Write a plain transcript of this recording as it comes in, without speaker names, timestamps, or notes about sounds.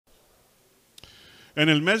En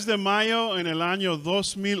el mes de mayo, en el año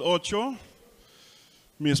 2008,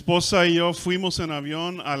 mi esposa y yo fuimos en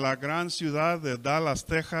avión a la gran ciudad de Dallas,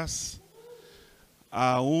 Texas,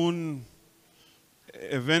 a un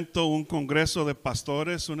evento, un congreso de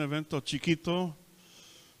pastores, un evento chiquito,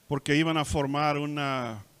 porque iban a formar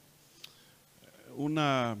una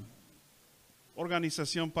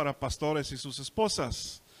organización para pastores y sus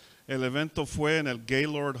esposas. El evento fue en el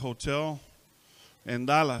Gaylord Hotel en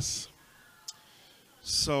Dallas.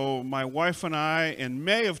 So my wife and I, in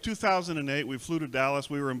May of 2008, we flew to Dallas.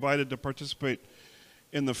 We were invited to participate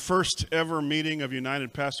in the first ever meeting of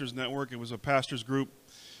United Pastors Network. It was a pastors group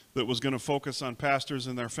that was going to focus on pastors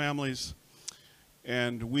and their families.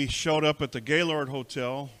 And we showed up at the Gaylord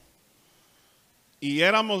Hotel. Y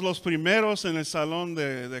éramos los primeros en el salón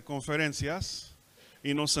de conferencias.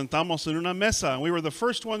 Y nos sentamos en una mesa. We were the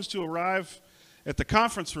first ones to arrive at the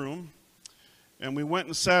conference room. And we went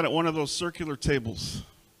and sat at one of those circular tables.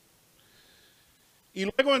 Y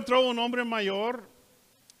luego entró un hombre mayor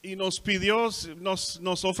y nos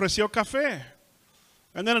ofreció café.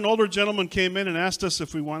 And then an older gentleman came in and asked us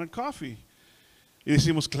if we wanted coffee. Y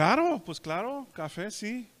decimos, claro, pues claro, café,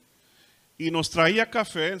 sí. Y nos traía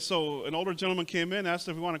café. And so an older gentleman came in, asked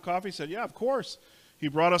if we wanted coffee. He said, yeah, of course. He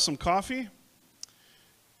brought us some coffee.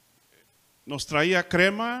 Nos traía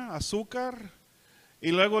crema, azúcar. Y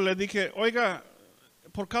luego le dije, oiga,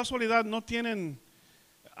 por casualidad no tienen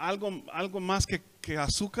algo más que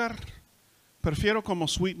azúcar. Prefiero como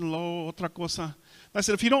sweet and low, otra cosa. I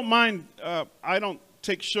said, if you don't mind, I don't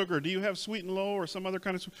take sugar. Do you have sweet and low or some other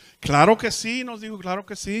kind of sweet? Claro que sí, nos dijo, claro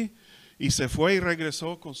que sí. Y se fue y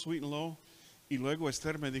regresó con sweet and low. Y luego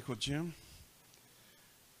Esther me dijo, Jim,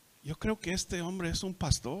 yo creo que este hombre es un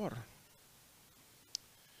pastor.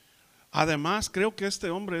 Además, creo que este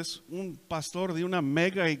hombre es un pastor de una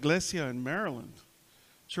mega iglesia en Maryland,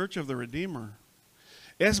 Church of the Redeemer.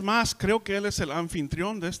 Es más, creo que él es el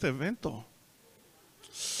anfitrión de este evento.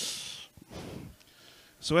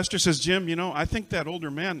 So Esther says, Jim, you know, I think that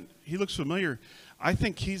older man, he looks familiar. I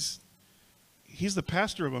think he's the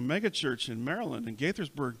pastor of a mega church in Maryland, in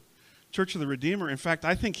Gaithersburg, Church of the Redeemer. In fact,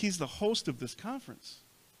 I think he's the host of this conference.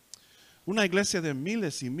 Una iglesia de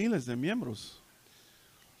miles y miles de miembros.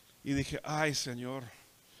 Y dije, ay, Señor.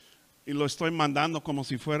 Y lo estoy mandando como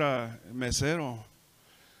si fuera mesero.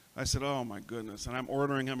 I said, oh, my goodness. And I'm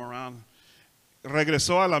ordering him around.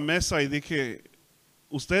 Regresó a la mesa y dije,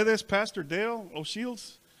 ¿usted es Pastor Dale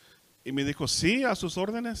O'Shields? Y me dijo, sí, a sus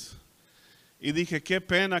órdenes. Y dije, qué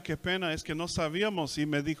pena, es que no sabíamos. Y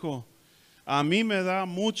me dijo, a mí me da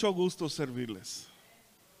mucho gusto servirles.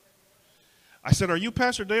 I said, are you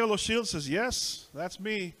Pastor Dale O'Shields? He says, yes, that's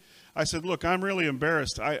me. I said, look, I'm really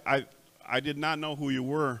embarrassed. I did not know who you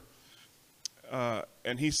were.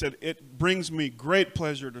 And he said, it brings me great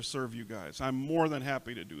pleasure to serve you guys. I'm more than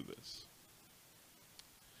happy to do this.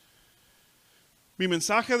 Mi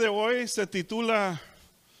mensaje de hoy se titula,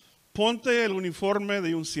 Ponte el uniforme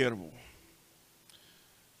de un siervo.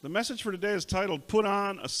 The message for today is titled, Put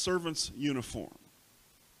on a servant's uniform.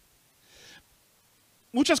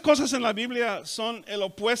 Muchas cosas en la Biblia son el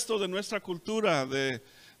opuesto de nuestra cultura,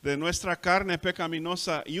 de nuestra carne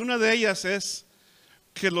pecaminosa, y una de ellas es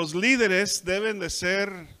que los líderes deben de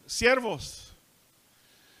ser siervos.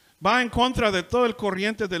 Va en contra de todo el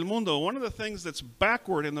corriente del mundo. One of the things that's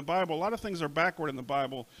backward in the Bible, a lot of things are backward in the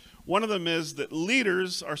Bible. One of them is that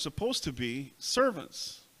leaders are supposed to be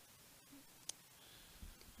servants.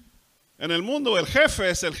 En el mundo el jefe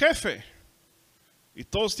es el jefe y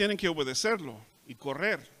todos tienen que obedecerlo y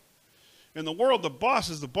correr. In the world, the boss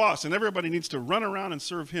is the boss, and everybody needs to run around and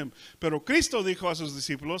serve him. Pero Cristo dijo a sus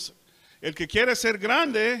discípulos, el que quiere ser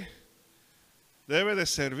grande debe de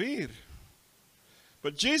servir.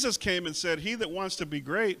 But Jesus came and said, he that wants to be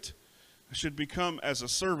great should become as a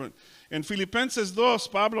servant. En Filipenses 2,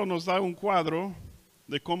 Pablo nos da un cuadro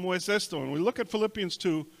de cómo es esto. And we look at Philippians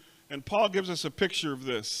 2, and Paul gives us a picture of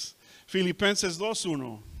this. Filipenses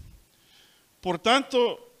 2:1. Por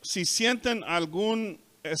tanto, si sienten algún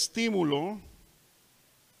estímulo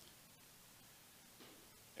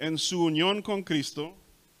en su unión con Cristo,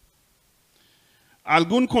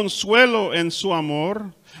 algún consuelo en su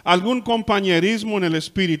amor, algún compañerismo en el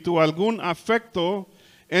Espíritu, algún afecto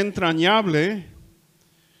entrañable,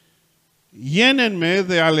 llénenme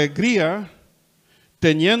de alegría,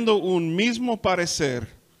 teniendo un mismo parecer,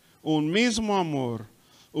 un mismo amor,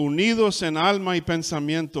 unidos en alma y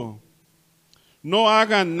pensamiento. No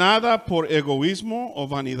hagan nada por egoísmo o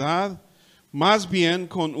vanidad, más bien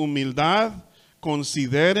con humildad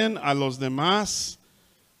consideren a los demás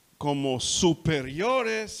como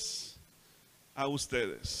superiores a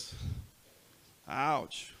ustedes.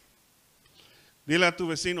 Ouch. Dile a tu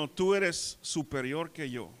vecino, tú eres superior que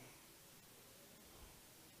yo.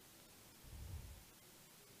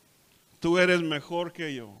 Tú eres mejor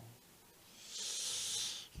que yo.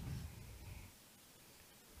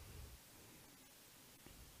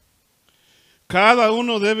 Cada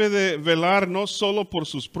uno debe de velar no solo por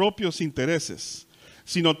sus propios intereses,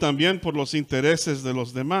 sino también por los intereses de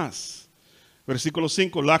los demás. Versículo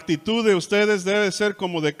 5, la actitud de ustedes debe ser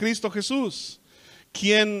como de Cristo Jesús,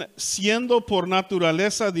 quien siendo por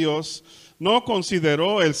naturaleza Dios, no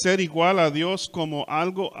consideró el ser igual a Dios como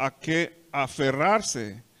algo a que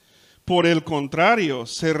aferrarse. Por el contrario,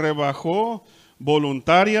 se rebajó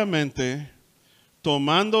voluntariamente,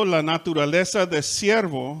 tomando la naturaleza de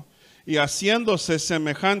siervo y haciéndose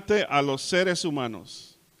semejante a los seres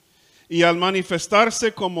humanos. Y al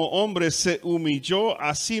manifestarse como hombre, se humilló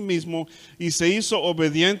a sí mismo y se hizo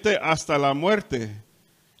obediente hasta la muerte,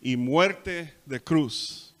 y muerte de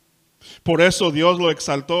cruz. Por eso Dios lo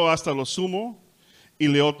exaltó hasta lo sumo y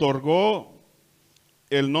le otorgó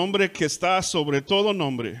el nombre que está sobre todo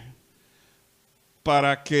nombre,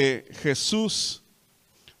 para que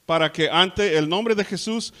ante el nombre de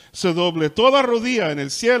Jesús se doble toda rodilla en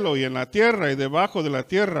el cielo y en la tierra y debajo de la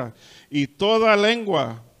tierra, y toda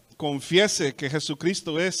lengua confiese que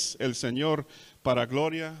Jesucristo es el Señor, para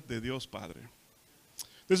gloria de Dios Padre.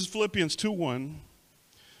 This is Philippians 2:1.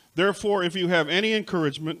 Therefore, if you have any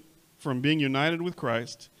encouragement from being united with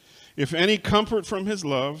Christ, if any comfort from his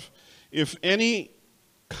love, if any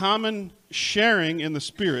common sharing in the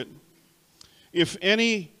Spirit, if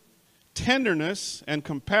any tenderness and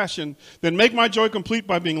compassion, then make my joy complete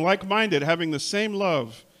by being like-minded, having the same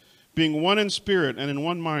love, being one in spirit and in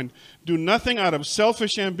one mind. Do nothing out of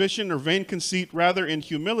selfish ambition or vain conceit, rather in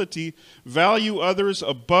humility value others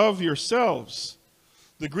above yourselves.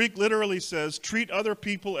 The Greek literally says, treat other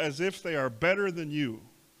people as if they are better than you.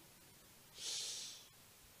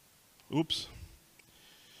 Oops.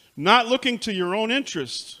 Not looking to your own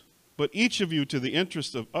interest, but each of you to the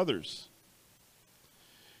interest of others.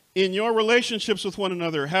 In your relationships with one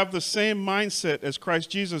another, have the same mindset as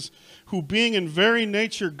Christ Jesus, who being in very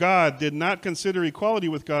nature God, did not consider equality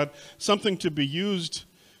with God something to be used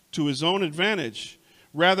to his own advantage.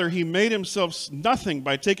 Rather, he made himself nothing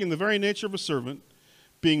by taking the very nature of a servant,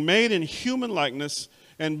 being made in human likeness,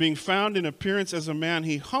 and being found in appearance as a man,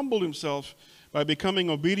 he humbled himself by becoming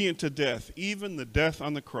obedient to death, even the death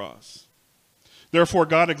on the cross. Therefore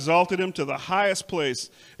God exalted him to the highest place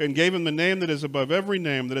and gave him the name that is above every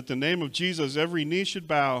name, that at the name of Jesus every knee should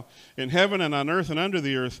bow in heaven and on earth and under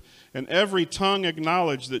the earth, and every tongue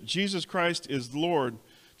acknowledge that Jesus Christ is Lord,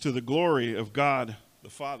 to the glory of God the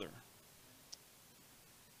Father.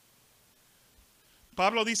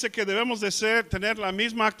 Pablo dice que debemos de tener la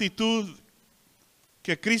misma actitud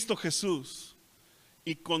que Cristo Jesús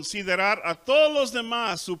y considerar a todos los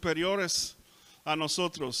demás superiores a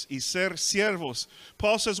nosotros y ser siervos.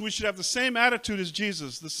 Paul says we should have the same attitude as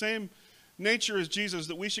Jesus, the same nature as Jesus,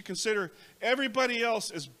 that we should consider everybody else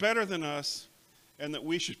is better than us and that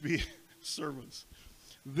we should be servants.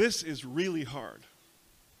 This is really hard.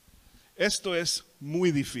 Esto es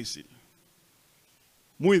muy difícil.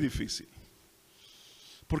 Muy difícil.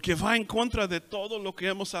 Porque va en contra de todo lo que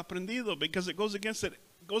hemos aprendido, because it goes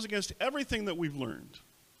against everything that we've learned.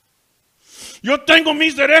 Yo tengo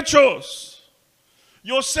mis derechos.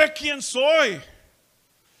 Yo sé quién soy.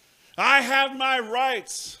 I have my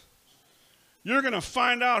rights. You're going to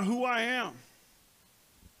find out who I am.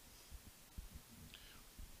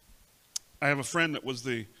 I have a friend that was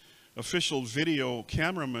the official video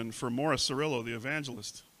cameraman for Morris Cerullo, the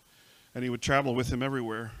evangelist. And he would travel with him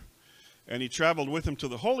everywhere. And he traveled with him to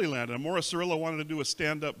the Holy Land. And Morris Cerullo wanted to do a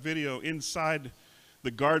stand-up video inside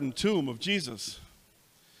the garden tomb of Jesus.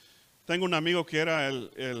 Tengo un amigo que era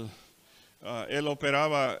él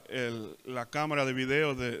operaba la cámara de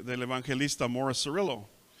video del evangelista Morris Cerullo.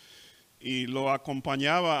 Y lo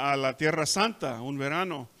acompañaba a la Tierra Santa un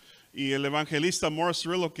verano. Y el evangelista Morris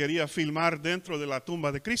Cerullo quería filmar dentro de la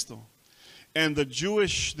tumba de Cristo. And the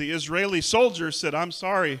Israeli soldiers said, I'm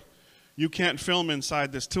sorry, you can't film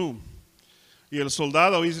inside this tomb. Y el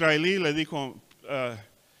soldado israelí le dijo,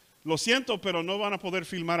 lo siento, pero no van a poder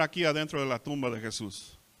filmar aquí adentro de la tumba de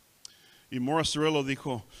Jesús. Y Morris Cerullo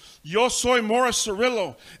dijo, yo soy Morris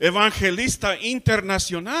Cerullo, evangelista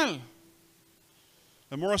internacional.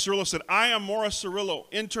 And Morris Cerullo said, I am Morris Cerullo,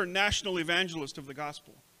 international evangelist of the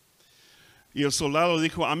gospel. Y el soldado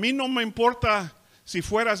dijo, a mí no me importa si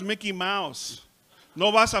fueras Mickey Mouse,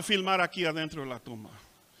 no vas a filmar aquí adentro de la tumba.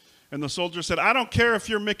 And the soldier said, I don't care if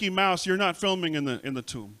you're Mickey Mouse, you're not filming in the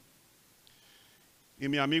tomb. Y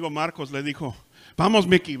mi amigo Marcos le dijo, vamos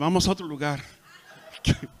Mickey, vamos a otro lugar.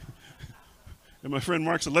 And my friend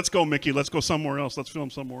Mark said, let's go, Mickey. Let's go somewhere else. Let's film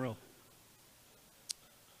somewhere else.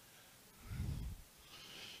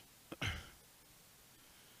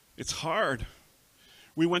 It's hard.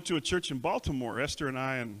 We went to a church in Baltimore. Esther and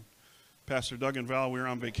I and Pastor Doug and Val, we were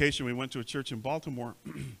on vacation. We went to a church in Baltimore.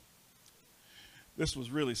 This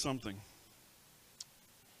was really something.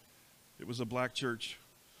 It was a black church.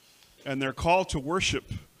 And their call to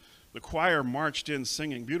worship, the choir marched in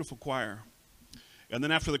singing, beautiful choir. And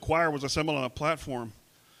then after the choir was assembled on a platform,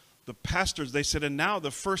 the pastors, they said, and now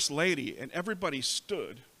the first lady, and everybody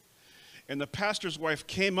stood. And the pastor's wife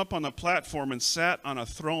came up on the platform and sat on a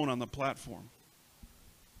throne on the platform.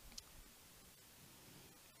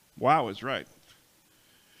 Wow is right.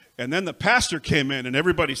 And then the pastor came in and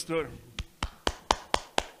everybody stood.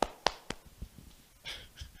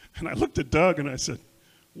 And I looked at Doug and I said,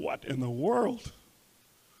 what in the world?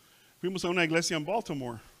 Fuimos a una iglesia en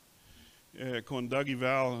Baltimore con Doug y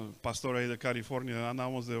Val, pastor ahí de California,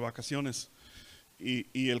 andábamos de vacaciones.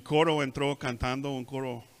 Y el coro entró cantando, un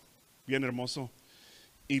coro bien hermoso.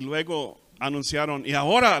 Y luego anunciaron, y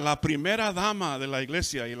ahora la primera dama de la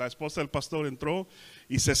iglesia, y la esposa del pastor entró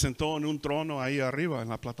y se sentó en un trono ahí arriba en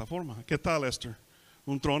la plataforma. ¿Qué tal, Esther?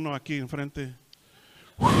 Un trono aquí enfrente.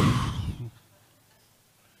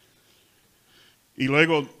 Y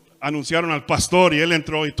luego anunciaron al pastor y él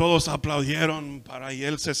entró y todos aplaudieron y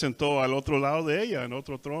él se sentó al otro lado de ella en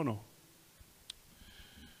otro trono.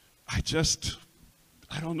 I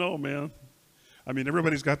don't know, man. I mean,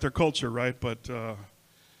 everybody's got their culture, right? But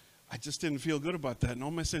I just didn't feel good about that.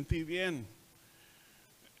 No me sentí bien.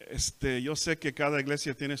 Yo sé que cada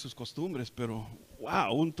iglesia tiene sus costumbres, pero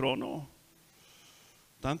wow, un trono,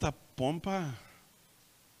 tanta pompa.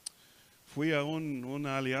 Fui a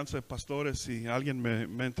una alianza de pastores y alguien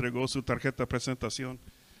me entregó su tarjeta de presentación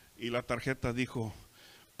y la tarjeta dijo,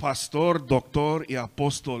 pastor, doctor y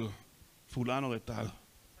apóstol fulano de tal.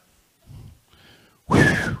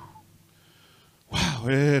 Wow,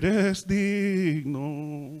 eres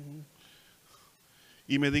digno.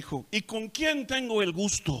 Y me dijo, ¿y con quién tengo el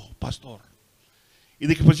gusto, pastor? Y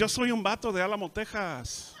dije, pues yo soy un vato de Álamo,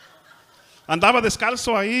 Texas. Andaba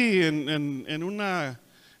descalzo ahí en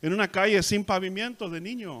una calle sin pavimento de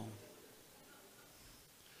niño.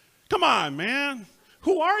 Come on, man.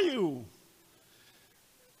 Who are you?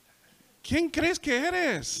 ¿Quién crees que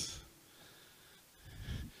eres?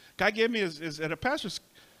 Guy gave me his at a pastor's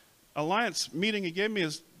alliance meeting, he gave me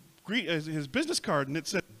his business card, and it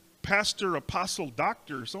said, Pastor, Apostle,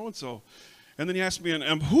 Doctor, so-and-so. And then he asked me,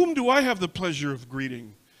 and whom do I have the pleasure of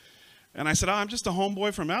greeting? And I said, I'm just a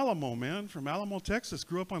homeboy from Alamo, man, from Alamo, Texas.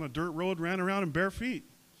 Grew up on a dirt road, ran around in bare feet.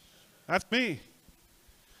 That's me.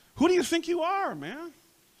 Who do you think you are, man?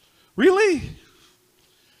 Really?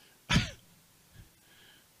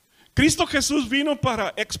 Cristo Jesús vino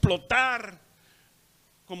para explotar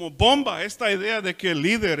como bomba esta idea de que el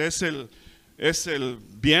líder es el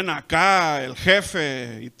bien acá, el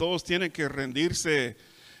jefe, y todos tienen que rendirse.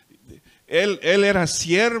 Él era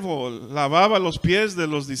siervo, lavaba los pies de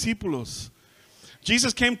los discípulos.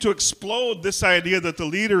 Jesus came to explode this idea that the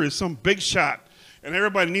leader is some big shot and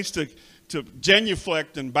everybody needs to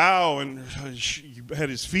genuflect and bow and at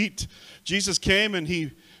his feet. Jesus came and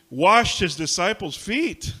he washed his disciples'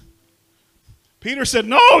 feet. Peter said,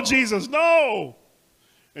 no, Jesus, no.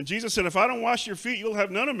 And Jesus said, if I don't wash your feet, you'll have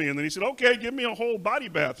none of me. And then he said, okay, give me a whole body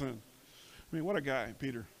bath then. I mean, what a guy,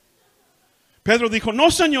 Peter. Pedro dijo, no,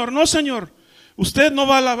 Señor, no, Señor. Usted no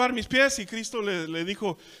va a lavar mis pies. Y Cristo le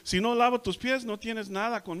dijo, si no lavo tus pies, no tienes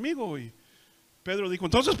nada conmigo. Y Pedro dijo,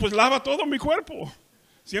 entonces pues lava todo mi cuerpo.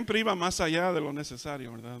 Siempre iba más allá de lo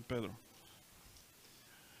necesario, ¿verdad, Pedro?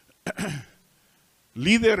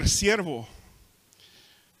 Líder, siervo.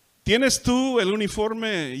 ¿Tienes tú el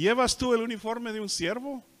uniforme? ¿Llevas tú el uniforme de un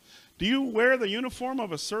siervo? Do you wear the uniform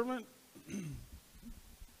of a servant?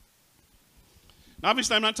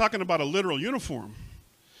 Obviously, I'm not talking about a literal uniform.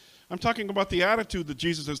 I'm talking about the attitude that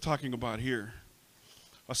Jesus is talking about here.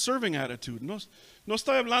 A serving attitude. No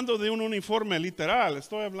estoy hablando de un uniforme literal.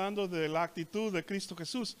 Estoy hablando de la actitud de Cristo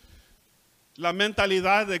Jesús. La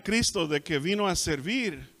mentalidad de Cristo de que vino a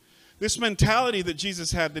servir. This mentality that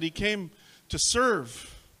Jesus had, that he came to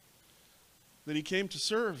serve. That he came to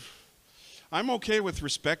serve. I'm okay with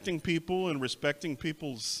respecting people and respecting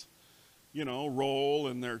people's, role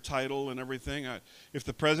and their title and everything. If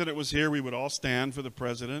the president was here, we would all stand for the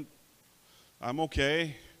president. I'm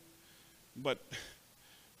okay. But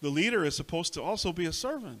the leader is supposed to also be a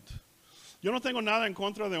servant. Yo no tengo nada en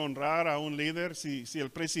contra de honrar a un líder. Si el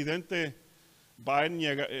presidente Biden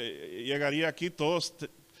llegaría aquí, todos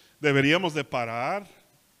deberíamos de parar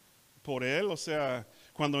por él. O sea,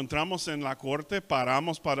 cuando entramos en la corte,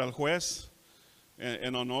 paramos para el juez.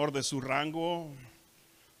 en honor de su rango,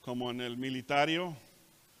 como en el militario.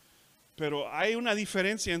 Pero hay una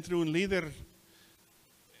diferencia entre un líder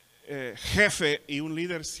jefe y un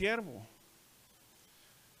líder siervo.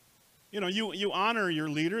 You know, you honor your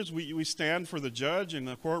leaders. We stand for the judge in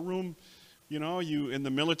the courtroom. You know, in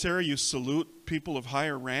the military, you salute people of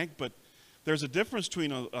higher rank. But there's a difference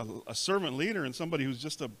between a servant leader and somebody who's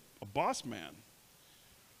just a boss man.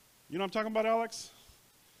 You know what I'm talking about, Alex?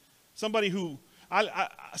 Somebody who's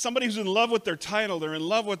in love with their title. They're in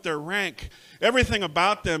love with their rank. Everything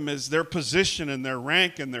about them is their position and their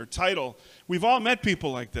rank and their title. We've all met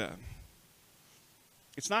people like that.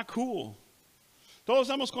 It's not cool. Todos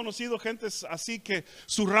hemos conocido gente así que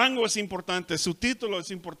su rango es importante, su título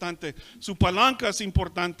es importante, su palanca es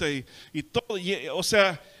importante y todo. O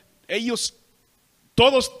sea, ellos,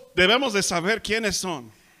 todos debemos de saber quiénes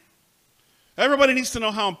son. Everybody needs to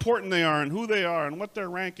know how important they are and who they are and what their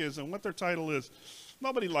rank is and what their title is.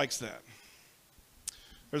 Nobody likes that.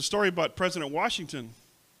 There's a story about President Washington.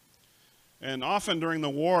 And often during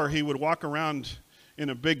the war, he would walk around in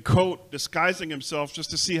a big coat, disguising himself just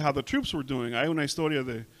to see how the troops were doing. Hay una historia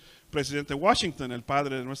de Presidente Washington, el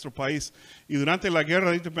padre de nuestro país. Y durante la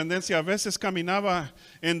guerra de independencia a veces caminaba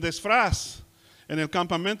en disfraz en el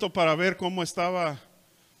campamento para ver cómo estaban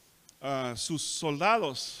sus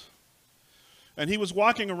soldados. And he was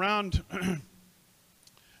walking around,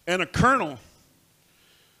 and a colonel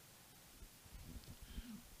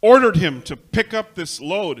ordered him to pick up this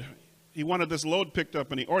load. He wanted this load picked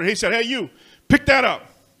up, and he said, "Hey, you, pick that up."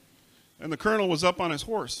 And the colonel was up on his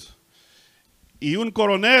horse. Y un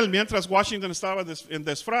coronel, mientras Washington estaba en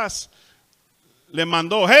disfraz, le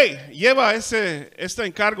mandó, "Hey, lleva este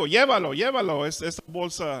encargo, llévalo, esta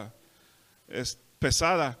bolsa es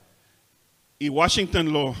pesada." Y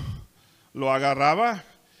Washington lo agarraba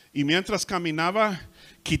y mientras caminaba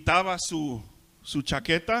quitaba su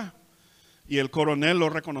chaqueta y el coronel lo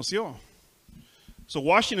reconoció. So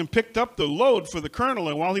Washington picked up the load for the colonel,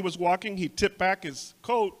 and while he was walking, he tipped back his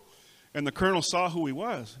coat, and the colonel saw who he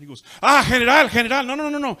was. He goes,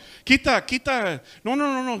 general, no, quita,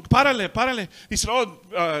 no, párale. He said,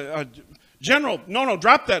 general, no,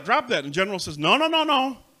 drop that. And general says,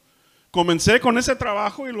 no. Comencé con ese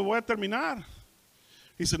trabajo y lo voy a terminar.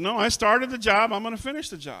 He said, no, I started the job, I'm going to finish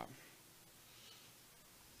the job.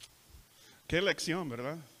 Qué lección,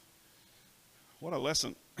 ¿verdad? What a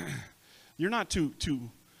lesson. You're not too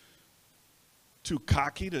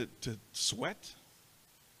cocky to sweat.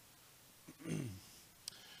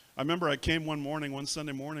 I remember I came one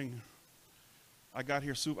Sunday morning. I get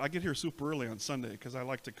here super early on Sunday because I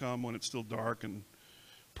like to come when it's still dark and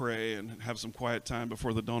pray and have some quiet time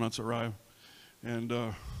before the donuts arrive. And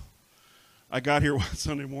I got here one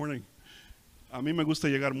Sunday morning. A mí me gusta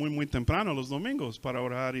llegar muy temprano los domingos para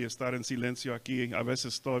orar y estar en silencio aquí. A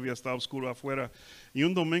veces todavía está oscuro afuera. Y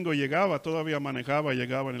un domingo todavía manejaba,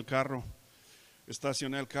 llegaba en el carro,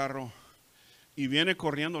 estacioné el carro y viene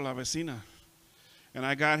corriendo la vecina. And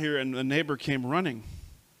I got here and the neighbor came running.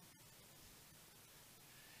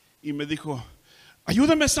 Y me dijo,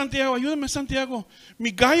 ayúdame Santiago,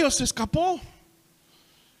 mi gallo se escapó.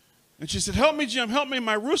 And she said, help me Jim, help me,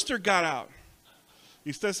 my rooster got out. Y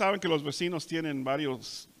ustedes saben que los vecinos tienen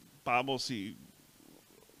varios pavos y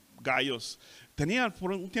gallos. Tenía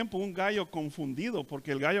por un tiempo un gallo confundido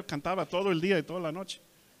porque el gallo cantaba todo el día y toda la noche.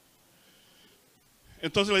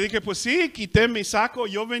 Entonces le dije, pues sí, quité mi saco.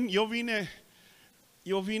 Yo vine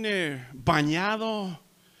bañado,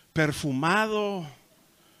 perfumado,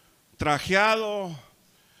 trajeado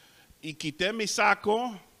y quité mi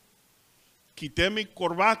saco, quité mi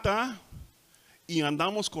corbata y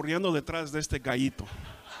andamos corriendo detrás de este gallito.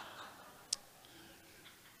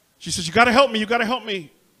 She says, you got to help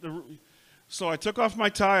me. So I took off my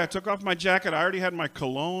tie, I took off my jacket. I already had my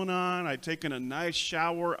cologne on. I'd taken a nice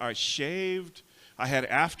shower. I shaved. I had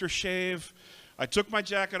aftershave. I took my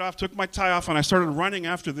jacket off, took my tie off, and I started running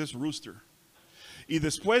after this rooster. Y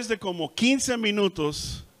después de como 15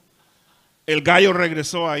 minutos, el gallo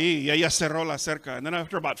regresó ahí y ella cerró la cerca. And then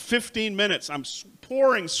after about 15 minutes, I'm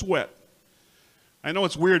pouring sweat. I know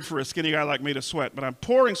it's weird for a skinny guy like me to sweat, but I'm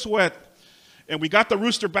pouring sweat. And we got the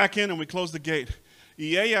rooster back in and we closed the gate.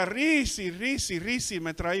 Y ella risi,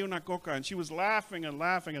 me traía una coca. And she was laughing.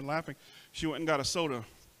 She went and got a soda.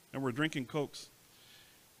 And we're drinking Cokes.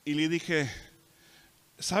 Y le dije,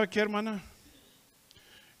 ¿sabe qué, hermana?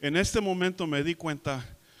 En este momento me di cuenta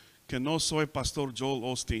que no soy Pastor Joel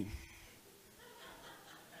Osteen.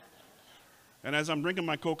 And as I'm drinking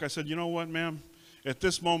my Coke, I said, you know what, ma'am? At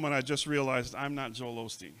this moment, I just realized I'm not Joel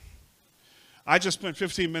Osteen. I just spent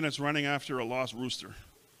 15 minutes running after a lost rooster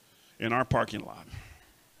in our parking lot.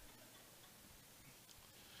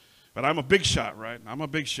 But I'm a big shot, right? I'm a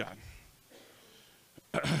big shot.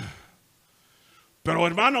 Pero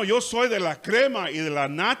hermano, yo soy de la crema y de la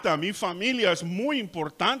nata. Mi familia es muy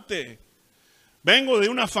importante. Vengo de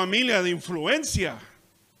una familia de influencia.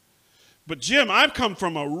 But Jim, I've come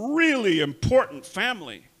from a really important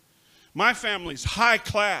family. My family's high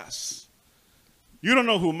class. You don't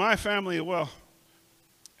know who my family is. Well,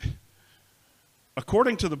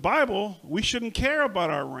 according to the Bible, we shouldn't care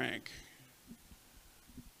about our rank.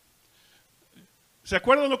 ¿Se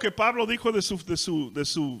acuerdan lo que Pablo dijo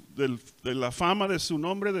de la fama de su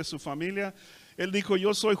nombre, de su familia? Él dijo,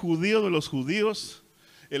 yo soy judío de los judíos,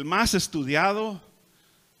 el más estudiado,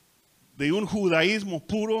 de un judaísmo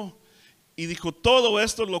puro. Y dijo, todo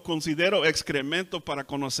esto lo considero excremento para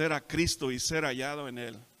conocer a Cristo y ser hallado en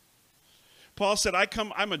Él. Paul said,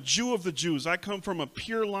 I'm a Jew of the Jews. I come from a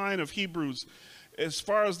pure line of Hebrews. As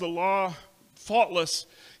far as the law, faultless.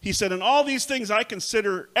 He said, in all these things I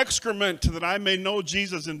consider excrement that I may know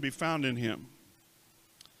Jesus and be found in Him.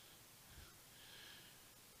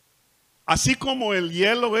 Así como el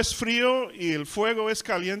hielo es frío y el fuego es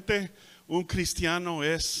caliente, un cristiano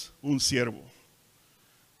es un siervo.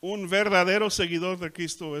 Un verdadero seguidor de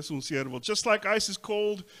Cristo es un siervo. Just like ice is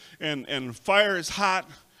cold and fire is hot,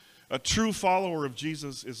 a true follower of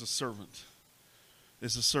Jesus is a servant.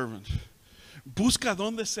 Is a servant. Busca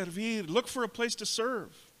donde servir. Look for a place to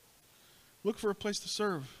serve. Look for a place to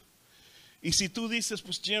serve. Y si tú dices,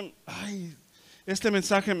 pues Jim, ay, este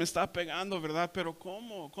mensaje me está pegando, ¿verdad? Pero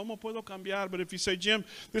 ¿cómo? ¿Cómo puedo cambiar? But if you say, Jim,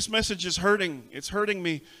 this message is hurting. It's hurting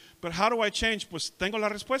me. But how do I change? Pues tengo la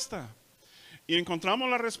respuesta. Y encontramos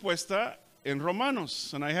la respuesta en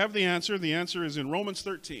Romanos. And I have the answer. The answer is in Romans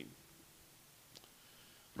 13.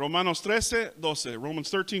 Romanos 13, 12. Romans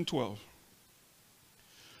 13, 12.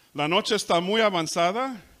 La noche está muy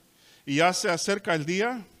avanzada y ya se acerca el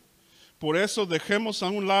día. Por eso dejemos a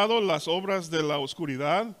un lado las obras de la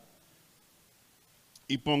oscuridad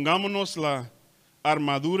y pongámonos la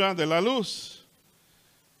armadura de la luz.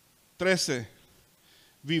 13.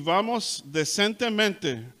 Vivamos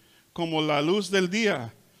decentemente como la luz del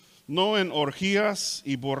día, no en orgías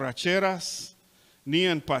y borracheras, ni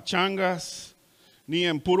en pachangas, ni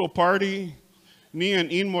en puro party, ni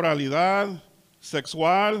en inmoralidad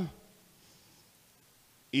sexual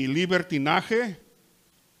y libertinaje,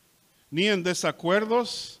 ni en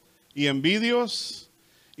desacuerdos y envidios.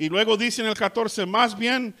 Y luego dice en el 14, más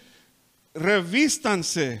bien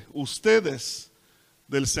revístanse ustedes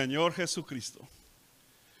del Señor Jesucristo.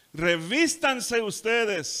 Revístanse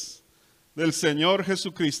ustedes del Señor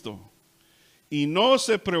Jesucristo y no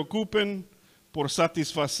se preocupen por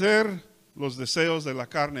satisfacer los deseos de la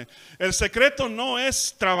carne. El secreto no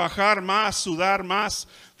es trabajar más, sudar más,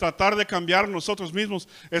 tratar de cambiar nosotros mismos.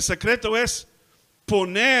 El secreto es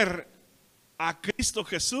poner a Cristo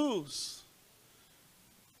Jesús.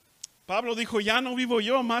 Pablo dijo, ya no vivo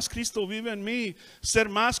yo, más Cristo vive en mí. Ser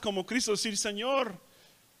más como Cristo, decir, Señor,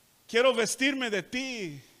 quiero vestirme de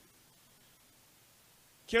ti.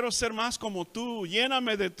 Quiero ser más como tú.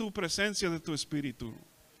 Lléname de tu presencia, de tu espíritu.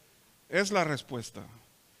 Es la respuesta.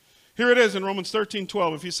 Here it is in Romans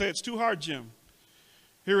 13:12. If you say it's too hard, Jim,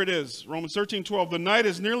 here it is. Romans 13:12. The night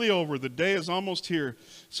is nearly over. The day is almost here.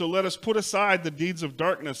 So let us put aside the deeds of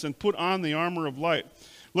darkness and put on the armor of light.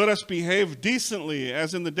 Let us behave decently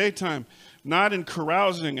as in the daytime, not in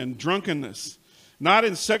carousing and drunkenness, not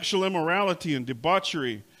in sexual immorality and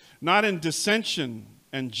debauchery, not in dissension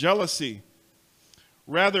and jealousy.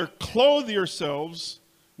 Rather, clothe yourselves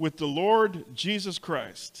with the Lord Jesus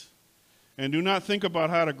Christ. And do not think about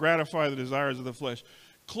how to gratify the desires of the flesh.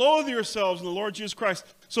 Clothe yourselves in the Lord Jesus Christ.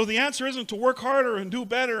 So the answer isn't to work harder and do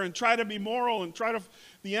better and try to be moral and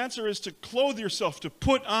the answer is to clothe yourself, to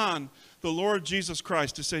put on the Lord Jesus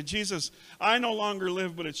Christ, to say, Jesus, I no longer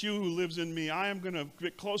live, but it's you who lives in me. I am going to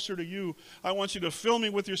get closer to you. I want you to fill me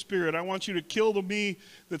with your spirit. I want you to kill the me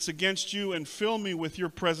that's against you and fill me with your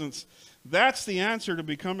presence. That's the answer to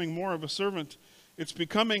becoming more of a servant. It's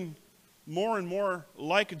becoming more and more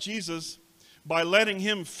like Jesus by letting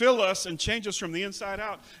Him fill us and change us from the inside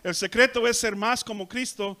out. El secreto es ser más como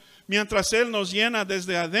Cristo, mientras Él nos llena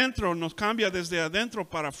desde adentro, nos cambia desde adentro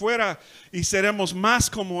para afuera y seremos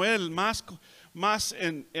más como Él, más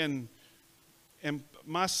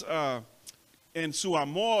en su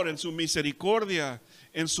amor, en su misericordia,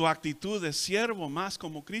 en su actitud de siervo, más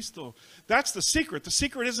como Cristo. That's the secret. The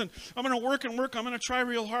secret isn't, I'm going to work and work, I'm going to try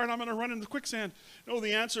real hard, I'm going to run into quicksand. No,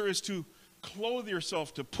 the answer is to clothe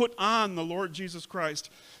yourself, to put on the Lord Jesus Christ,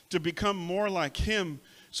 to become more like Him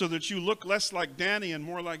so that you look less like Danny and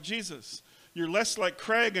more like Jesus. You're less like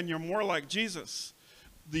Craig and you're more like Jesus.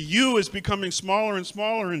 The you is becoming smaller and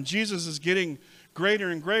smaller and Jesus is getting greater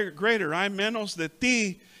and greater. Hay menos de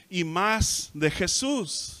ti y más de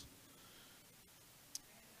Jesús.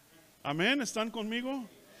 Amén, ¿están conmigo?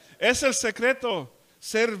 Es el secreto,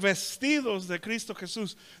 ser vestidos de Cristo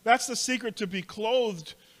Jesús. That's the secret, to be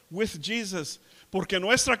clothed with Jesus. Porque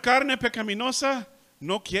nuestra carne pecaminosa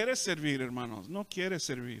no quiere servir, hermanos, no quiere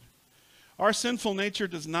servir. Our sinful nature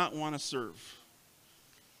does not want to serve.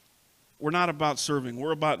 We're not about serving,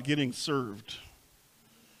 we're about getting served.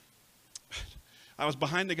 I was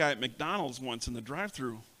behind the guy at McDonald's once in the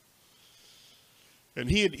drive-thru. And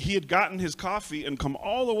he had gotten his coffee and come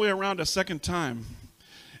all the way around a second time.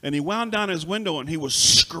 And he wound down his window and he was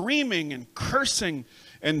screaming and cursing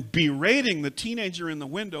and berating the teenager in the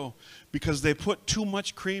window because they put too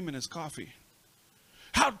much cream in his coffee.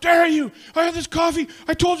 How dare you? I had this coffee.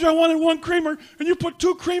 I told you I wanted 1 creamer and you put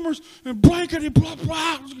 2 creamers and blankety blah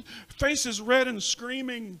blah. Face is red and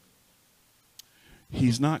screaming.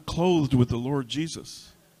 He's not clothed with the Lord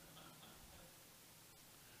Jesus.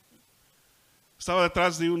 Estaba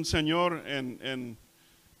detrás de un señor en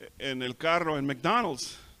el carro en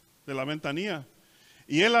McDonald's, de la ventanilla.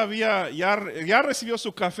 Y él ya recibió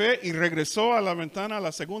su café y regresó a la ventana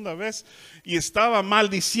la segunda vez y estaba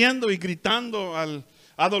maldiciendo y gritando al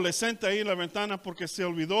adolescente ahí en la ventana porque se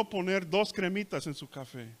olvidó poner 2 cremitas en su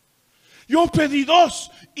café. Yo pedí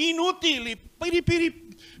 2, inútil, y piri,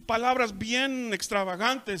 palabras bien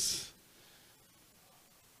extravagantes,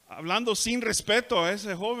 hablando sin respeto a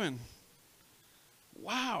ese joven.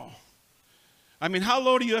 Wow. I mean, how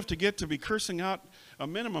low do you have to get to be cursing out a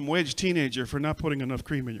minimum wage teenager for not putting enough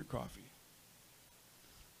cream in your coffee?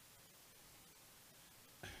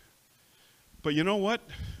 But you know what?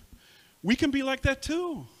 We can be like that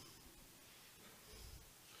too.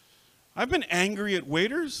 I've been angry at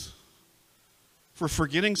waiters for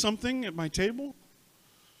forgetting something at my table.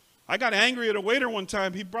 I got angry at a waiter one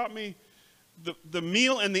time. He brought me the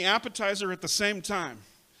meal and the appetizer at the same time.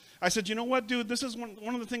 I said, you know what, dude, this is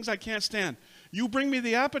one of the things I can't stand. You bring me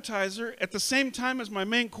the appetizer at the same time as my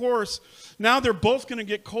main course. Now they're both going to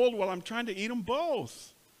get cold while I'm trying to eat them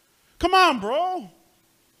both. Come on, bro.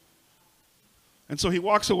 And so he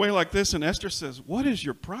walks away like this, and Esther says, what is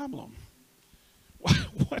your problem?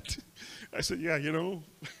 What? I said, yeah, you know,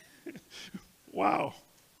 wow.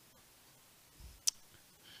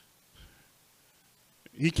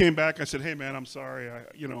 He came back. I said, hey, man, I'm sorry.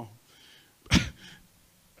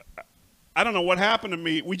 I don't know what happened to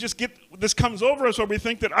me. We just this comes over us where we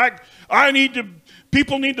think that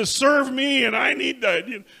people need to serve me and I need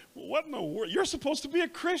to. What in the world? You're supposed to be a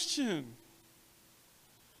Christian.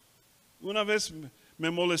 Una vez me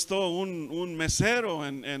molestó un mesero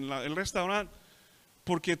en el restaurante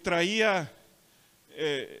porque traía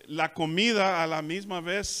la comida a la misma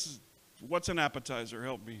vez. What's an appetizer?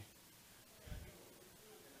 Help me.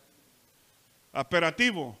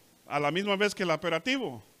 Aperitivo. A la misma vez que el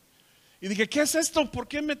aperitivo. Y dije, ¿qué es esto? ¿Por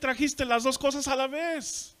qué me trajiste las 2 cosas a la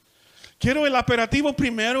vez? Quiero el aperitivo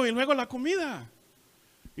primero y luego la comida.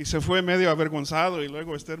 Y se fue medio avergonzado y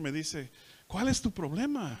luego Esther me dice, ¿cuál es tu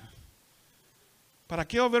problema? ¿Para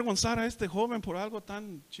qué avergonzar a este joven por algo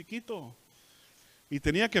tan chiquito? Y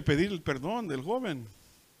tenía que pedir el perdón del joven.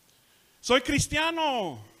 Soy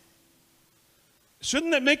cristiano.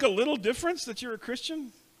 Shouldn't it make a little difference that you're a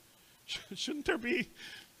Christian? Shouldn't there be,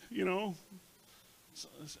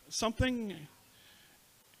 something?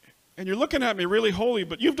 And you're looking at me really holy,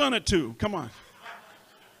 but you've done it too. Come on.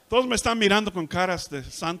 Todos me están mirando con caras de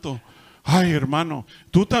santo. Ay, hermano,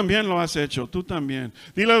 tú también lo has hecho, tú también.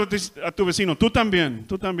 Dile a tu vecino, tú también,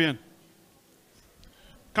 tú también.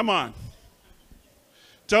 Come on.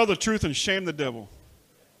 Tell the truth and shame the devil.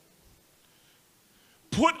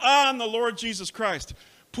 Put on the Lord Jesus Christ.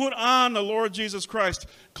 Put on the Lord Jesus Christ.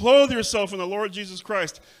 Clothe yourself in the Lord Jesus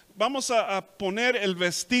Christ. Vamos a poner el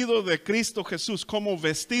vestido de Cristo Jesús como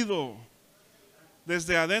vestido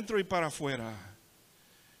desde adentro y para afuera.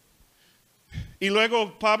 Y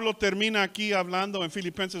luego Pablo termina aquí hablando en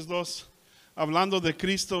Filipenses 2, hablando de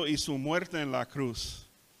Cristo y su muerte en la cruz.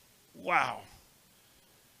 Wow,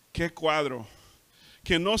 qué cuadro.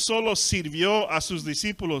 Que no solo sirvió a sus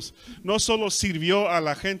discípulos, no solo sirvió a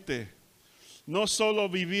la gente, no solo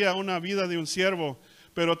vivía una vida de un siervo,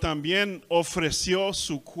 pero también ofreció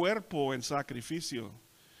su cuerpo en sacrificio.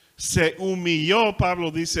 Se humilló,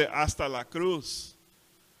 Pablo dice, hasta la cruz.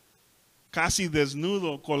 Casi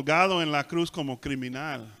desnudo, colgado en la cruz como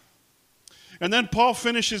criminal. And then Paul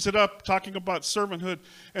finishes it up talking about servanthood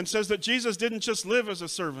and says that Jesus didn't just live as a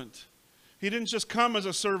servant. He didn't just come as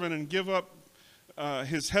a servant and give up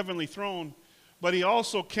his heavenly throne, but he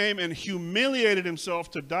also came and humiliated himself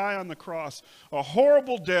to die on the cross. A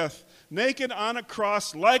horrible death, naked on a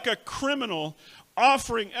cross like a criminal,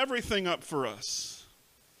 offering everything up for us.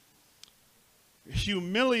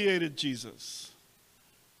 Humiliated Jesus.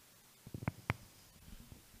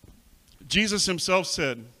 Jesus himself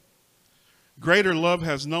said, greater love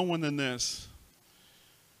has no one than this,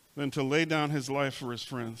 than to lay down his life for his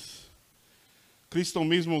friends. Cristo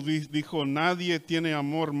mismo dijo, nadie tiene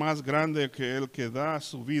amor más grande que el que da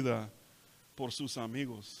su vida por sus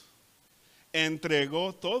amigos.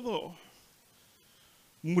 Entregó todo.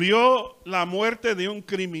 Murió la muerte de un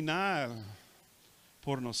criminal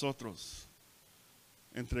por nosotros.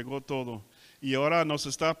 Entregó todo. Y ahora nos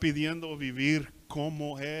está pidiendo vivir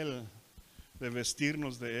como Él, de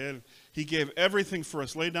vestirnos de Él. He gave everything for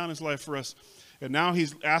us, laid down his life for us. And now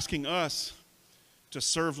he's asking us to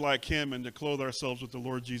serve like him and to clothe ourselves with the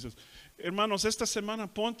Lord Jesus. Hermanos, esta semana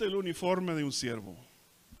ponte el uniforme de un siervo.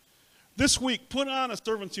 This week, put on a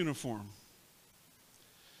servant's uniform.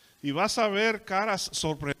 Y vas a ver caras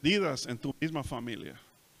sorprendidas en tu misma familia.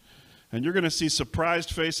 And you're going to see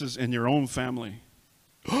surprised faces in your own family.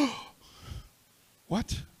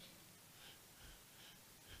 What?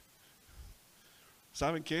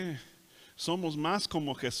 ¿Saben qué? Somos más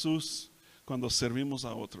como Jesús cuando servimos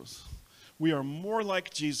a otros. We are more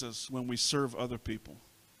like Jesus when we serve other people.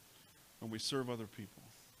 When we serve other people.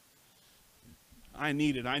 I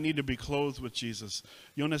need it. I need to be clothed with Jesus.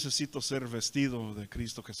 Yo necesito ser vestido de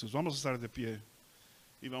Cristo Jesús. Vamos a estar de pie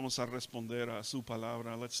y vamos a responder a su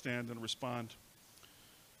palabra. Let's stand and respond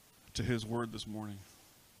to his word this morning.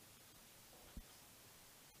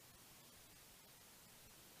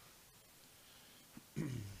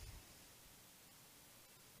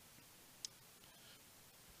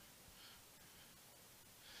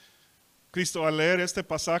 Cristo, al leer este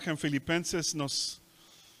pasaje en Filipenses nos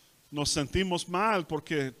sentimos mal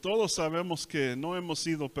porque todos sabemos que no hemos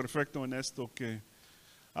sido perfectos en esto, que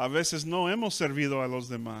a veces no hemos servido a los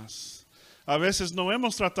demás. A veces no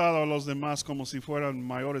hemos tratado a los demás como si fueran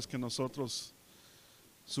mayores que nosotros,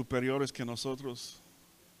 superiores que nosotros.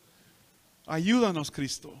 Ayúdanos,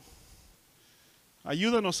 Cristo.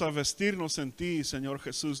 Ayúdanos a vestirnos en ti, Señor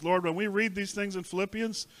Jesús. Lord, when we read these things in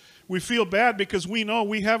Philippians, we feel bad because we know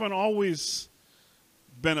we haven't always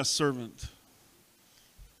been a servant.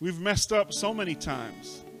 We've messed up so many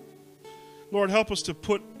times. Lord, help us to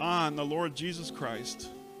put on the Lord Jesus Christ.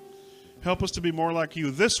 Help us to be more like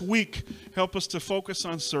you. This week, help us to focus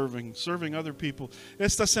on serving other people.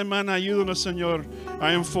 Esta semana, ayúdanos, Señor,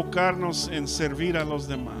 a enfocarnos en servir a los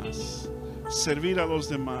demás. Servir a los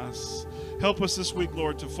demás. Help us this week,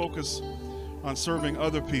 Lord, to focus on serving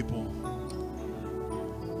other people.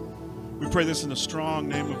 We pray this in the strong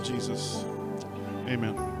name of Jesus.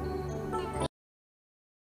 Amen.